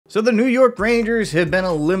So the New York Rangers have been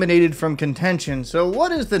eliminated from contention, so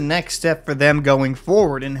what is the next step for them going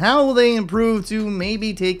forward, and how will they improve to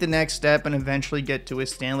maybe take the next step and eventually get to a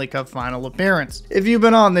Stanley Cup final appearance? If you've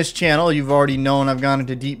been on this channel, you've already known I've gone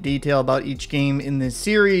into deep detail about each game in this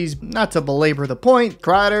series. Not to belabor the point,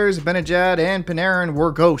 Kreider, Zibanejad, and Panarin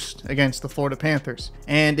were ghosts against the Florida Panthers.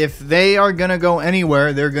 And if they are going to go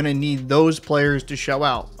anywhere, they're going to need those players to show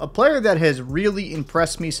out. A player that has really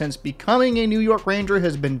impressed me since becoming a New York Ranger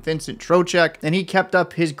has been Vincent Trocheck, and he kept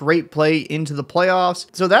up his great play into the playoffs.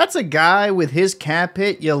 So that's a guy with his cap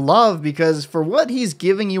hit you love, because for what he's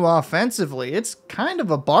giving you offensively, it's kind of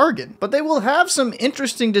a bargain. But they will have some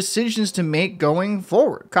interesting decisions to make going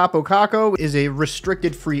forward. Kaapo Kakko is a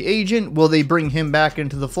restricted free agent. Will they bring him back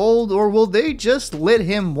into the fold, or will they just let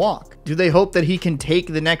him walk? Do they hope that he can take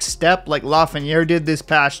the next step like Lafreniere did this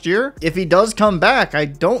past year? If he does come back, I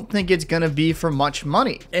don't think it's going to be for much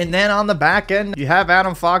money. And then on the back end, you have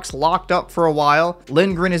Adam Fox locked up for a while.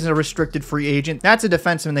 Lindgren is a restricted free agent. That's a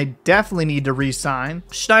defenseman they definitely need to re-sign.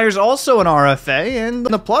 Schneider's also an RFA, and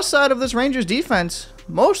on the plus side of this Rangers defense,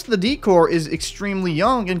 most of the D-core is extremely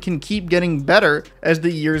young and can keep getting better as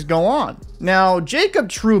the years go on. Now, Jacob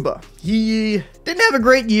Trouba, he didn't have a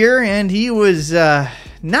great year, and he was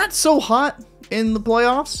not so hot in the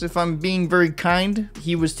playoffs, if I'm being very kind.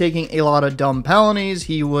 He was taking a lot of dumb penalties.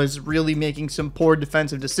 He was really making some poor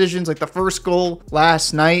defensive decisions, like the first goal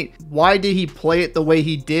last night. Why did he play it the way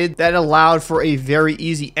he did? That allowed for a very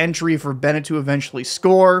easy entry for Bennett to eventually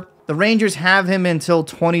score. The Rangers have him until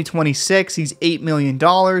 2026. He's $8 million.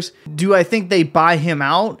 Do I think they buy him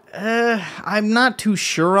out? I'm not too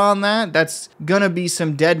sure on that. That's gonna be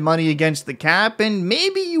some dead money against the cap, and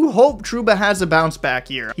maybe you hope Trouba has a bounce back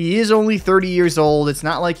year. He is only 30 years old. It's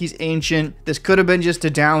not like he's ancient. This could have been just a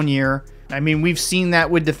down year. I mean, we've seen that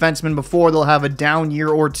with defensemen before. They'll have a down year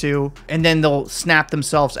or two, and then they'll snap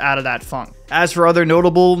themselves out of that funk. As for other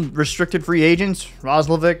notable restricted free agents,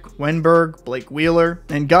 Roslovic, Wenberg, Blake Wheeler,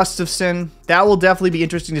 and Gustafson, that will definitely be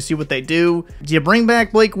interesting to see what they do. Do you bring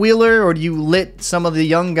back Blake Wheeler, or do you let some of the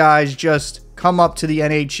young guys just come up to the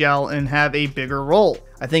NHL and have a bigger role?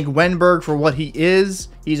 I think Wenberg, for what he is,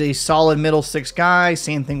 he's a solid middle six guy.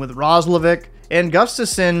 Same thing with Roslovic. And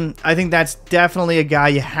Gustafson, I think that's definitely a guy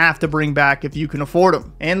you have to bring back if you can afford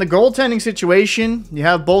him. And the goaltending situation, you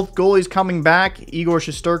have both goalies coming back, Igor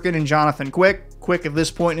Shesterkin and Jonathan Quick. Quick at this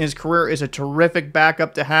point in his career is a terrific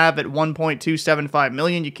backup to have at $1.275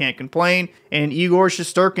 million. You can't complain. And Igor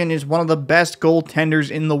Shesterkin is one of the best goaltenders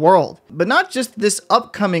in the world. But not just this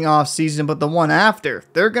upcoming offseason, but the one after.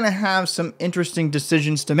 They're going to have some interesting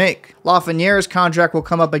decisions to make. Lafreniere's contract will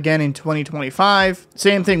come up again in 2025.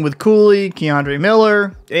 Same thing with Cooley, Keandre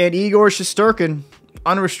Miller, and Igor Shesterkin,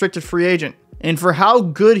 unrestricted free agent. And for how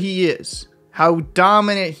good he is, how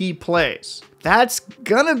dominant he plays, that's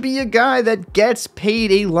gonna be a guy that gets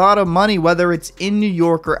paid a lot of money, whether it's in New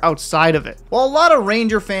York or outside of it. While a lot of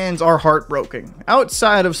Ranger fans are heartbroken,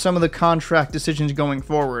 outside of some of the contract decisions going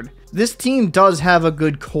forward, this team does have a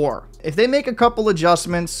good core. If they make a couple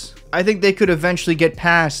adjustments, I think they could eventually get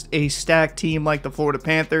past a stacked team like the Florida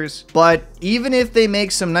Panthers. But even if they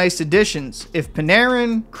make some nice additions, if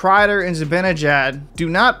Panarin, Kreider, and Zibanejad do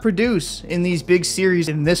not produce in these big series,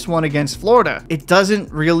 in this one against Florida, it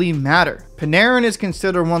doesn't really matter. Panarin is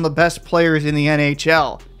considered one of the best players in the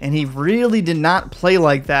NHL, and he really did not play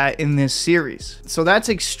like that in this series. So that's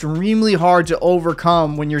extremely hard to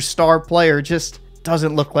overcome when your star player just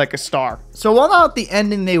doesn't look like a star. So while not the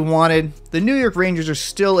ending they wanted, the New York Rangers are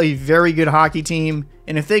still a very good hockey team,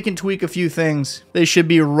 and if they can tweak a few things, they should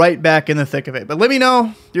be right back in the thick of it. But let me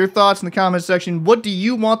know your thoughts in the comment section. What do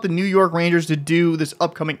you want the New York Rangers to do this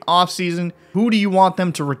upcoming offseason? Who do you want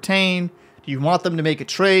them to retain? Do you want them to make a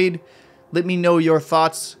trade? Let me know your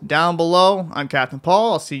thoughts down below. I'm Captain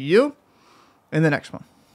Paul. I'll see you in the next one.